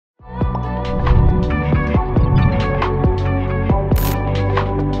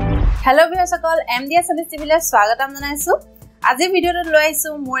Hello viewers, MDAssameseTV লৈ স্বাগতম জনাইছো। আজি ভিডিওটো লৈ আইছো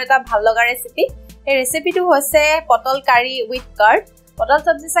মোৰ এটা ভাল লগা ৰেচিপি। এই ৰেচিপিটো হৈছে পটল কাৰি উইথ কাৰ্ড। পটল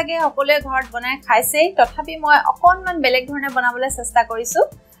সবজি সাগে সকলোৱে ঘৰত বনাই খাইছে, তথাপি মই অকনমান বেলেগ ধৰণে বনাবলৈ চেষ্টা কৰিছো।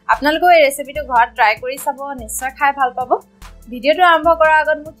 আপোনালোকে এই ৰেচিপিটো ঘৰত ট্ৰাই কৰি চাব, নিশ্চয় খাই ভাল পাব। ভিডিওটো আৰম্ভ কৰাৰ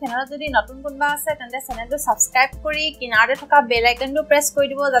আগত মোৰ চেনেলত যদি নতুন কোনবা আছে তেন্তে চেনেলটো সাবস্ক্ৰাইব কৰি কিনাৰতে থকা বেল আইকনটো প্ৰেছ কৰি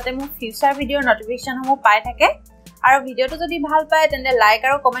দিব যাতে মোৰ ফিউচাৰ ভিডিওৰ নটিফিকেশনসমূহ পাই থাকে। আৰু ভিডিওটো যদি ভাল পায় তেন্তে লাইক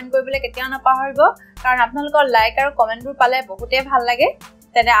আৰু কমেন্ট কৰিবলৈ কেতিয়াও নাপাহৰিব, কাৰণ আপোনালোকৰ লাইক আৰু কমেন্টবোৰ পালে বহুতে ভাল লাগে।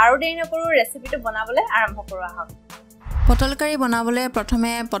 তেন্তে আৰু দেৰি নকৰো, ৰেচিপিটো বনাবলৈ আৰম্ভ কৰো আহক। পটল কাৰি বনাবলৈ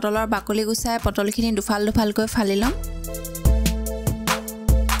প্ৰথমে পটলৰ বাকলি গুচাই পটলখিনি দুফাল দুফালকৈ ফালি লম।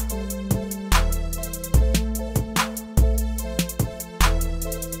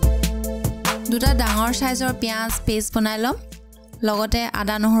 দুটা ডাঙৰ সাইজৰ পিয়াজ পেষ্ট বনাই লম, লগতে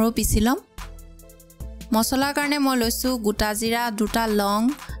আদা নহৰু পিছি লম। মছলাৰ কাৰণে মই লৈছো গোটা জিৰা, দুটা লং,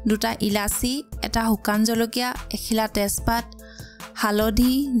 দুটা ইলাচি, এটা শুকান জলকীয়া, এখিলা তেজপাত,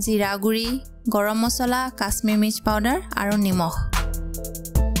 হালধি, জিৰা গুৰি, গৰম মছলা, কাশ্মীৰ মিৰ্চ পাউডাৰ আৰু নিমখ।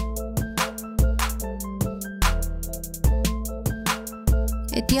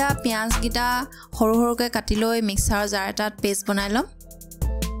 এতিয়া পিয়াজ গিটা সৰু সৰুকৈ কাটি লৈ মিক্সাৰ জাৰ এটাত পেষ্ট বনাই লম।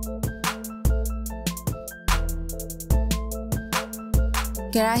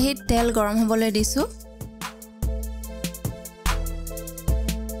 কেৰাহীত তেল গৰম হ'বলৈ দিছো।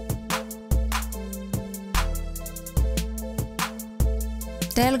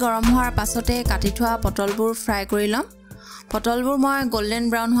 তেল গৰম হোৱাৰ পাছতে কাটি থোৱা পটলবোৰ ফ্ৰাই কৰি লম। পটলবোৰ মই গোল্ডেন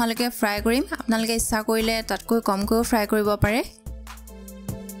ব্ৰাউন হোৱালৈকে ফ্ৰাই কৰিম। আপোনালোকে ইচ্ছা কৰিলে তাতকৈ কমকৈও ফ্ৰাই কৰিব পাৰে।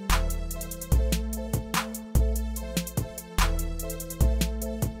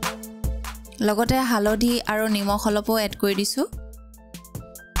 লগতে হালধি আৰু নিমখ অলপো এড কৰি দিছো।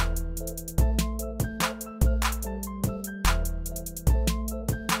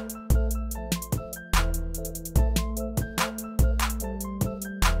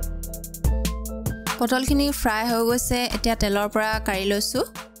 পটলখিনি ফ্ৰাই হৈ গৈছে, এতিয়া তেলৰ পৰা কাঢ়ি লৈছো।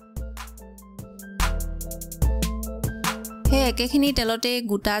 সেই একেখিনি তেলতে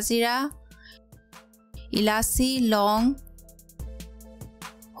গোটা জিৰা, ইলাচি, লং,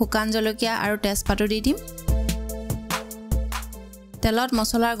 শুকান জলকীয়া আৰু তেজপাতো দি দিম। তেলত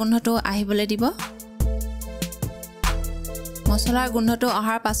মছলাৰ গোন্ধটো আহিবলৈ দিব। মছলাৰ গোন্ধটো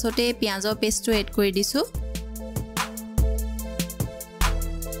অহাৰ পাছতে পিয়াজৰ পেষ্টটো এড কৰি দিছো।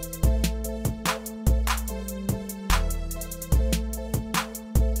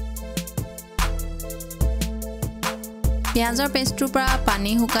 পিয়াজৰ পেষ্টটোৰ পৰা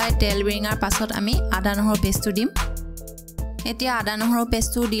পানী শুকাই তেল বিৰিঙাৰ পাছত আমি আদা নহৰু পেষ্টটো দিম। এতিয়া আদা নহৰু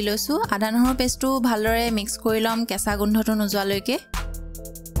পেষ্টটো দি লৈছো। আদা নহৰু পেষ্টটো ভালদৰে মিক্স কৰি লম কেঁচা গোন্ধটো নোযোৱালৈকে।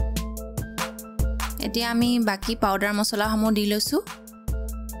 এতিয়া আমি বাকি পাউডাৰ মছলাসমূহ দি লৈছো।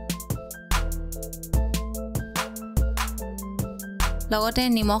 লগতে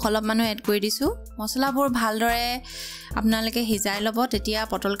নিমখ অলপমানো এড কৰি দিছো। মছলাবোৰ ভালদৰে আপোনালোকে সিজাই ল'ব, তেতিয়া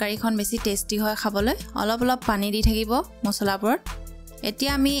পটল কাৰিখন বেছি টেষ্টি হয় খাবলৈ। অলপ অলপ পানী দি থাকিব মছলাবোৰত।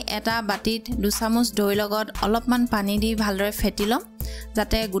 এতিয়া আমি এটা বাটিত 2 চামুচ দৈ লগত অলপমান পানী দি ভালদৰে ফেটি ল'ম,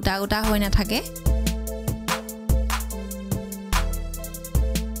 যাতে গোটা গোটা হৈ নাথাকে।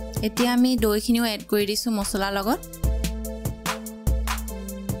 এতিয়া আমি দৈখিনিও এড কৰি দিছো মছলাৰ লগত।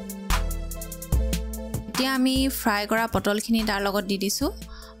 এতিয়া আমি ফ্ৰাই কৰা পটলখিনি তাৰ লগত দি দিছো।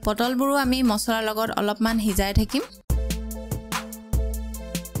 পটলবোৰো আমি মছলাৰ লগত অলপমান সিজাই থাকিম।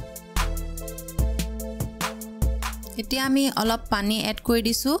 এতিয়া আমি অলপ পানী এড কৰি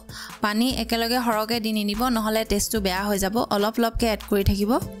দিছো। পানী একেলগে সৰহকৈ দি নিদিব, নহলে টেষ্টটো বেয়া হৈ যাব। অলপ অলপকৈ এড কৰি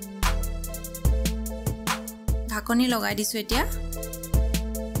থাকিব। ঢাকনি লগাই দিছো। এতিয়া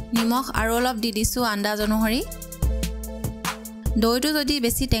নিমখ আৰু অলপ দি দিছো আন্দাজ অনুসৰি। দৈটো যদি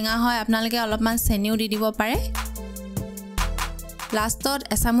বেছি টেঙা হয় আপোনালোকে অলপমান চেনিও দি দিব পাৰে। লাষ্টত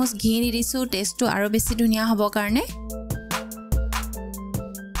এচামুচ ঘি দি দিছো টেষ্টটো আৰু বেছি ধুনীয়া হ'ব কাৰণে।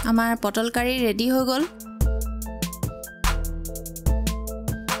 আমাৰ পটল কাৰি ৰেডি হৈ গ'ল।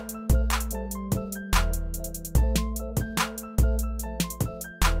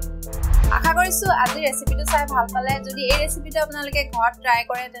 আশা কৰিছো আজি ৰেচিপিটো চাই ভাল পালে। যদি এই ৰেচিপিটো আপোনালোকে ঘৰত ট্ৰাই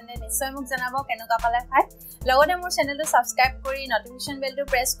কৰে তেন্তে নিশ্চয় মোক জনাব কেনেকুৱা পালে খাই। লগতে মোৰ চেনেলটো সাবস্ক্ৰাইব কৰি নটিফিকেশন বেলটো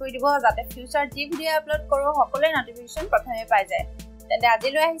প্ৰেছ কৰি দিব যাতে ফিউচাৰ যি ভিডিও আপলোড কৰো সকলোৰে নটিফিকেশন প্ৰথমে পাই যায়। তেন্তে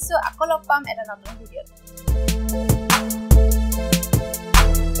আজিলৈ আহিছো, আকৌ লগ পাম এটা নতুন ভিডিঅ'ত।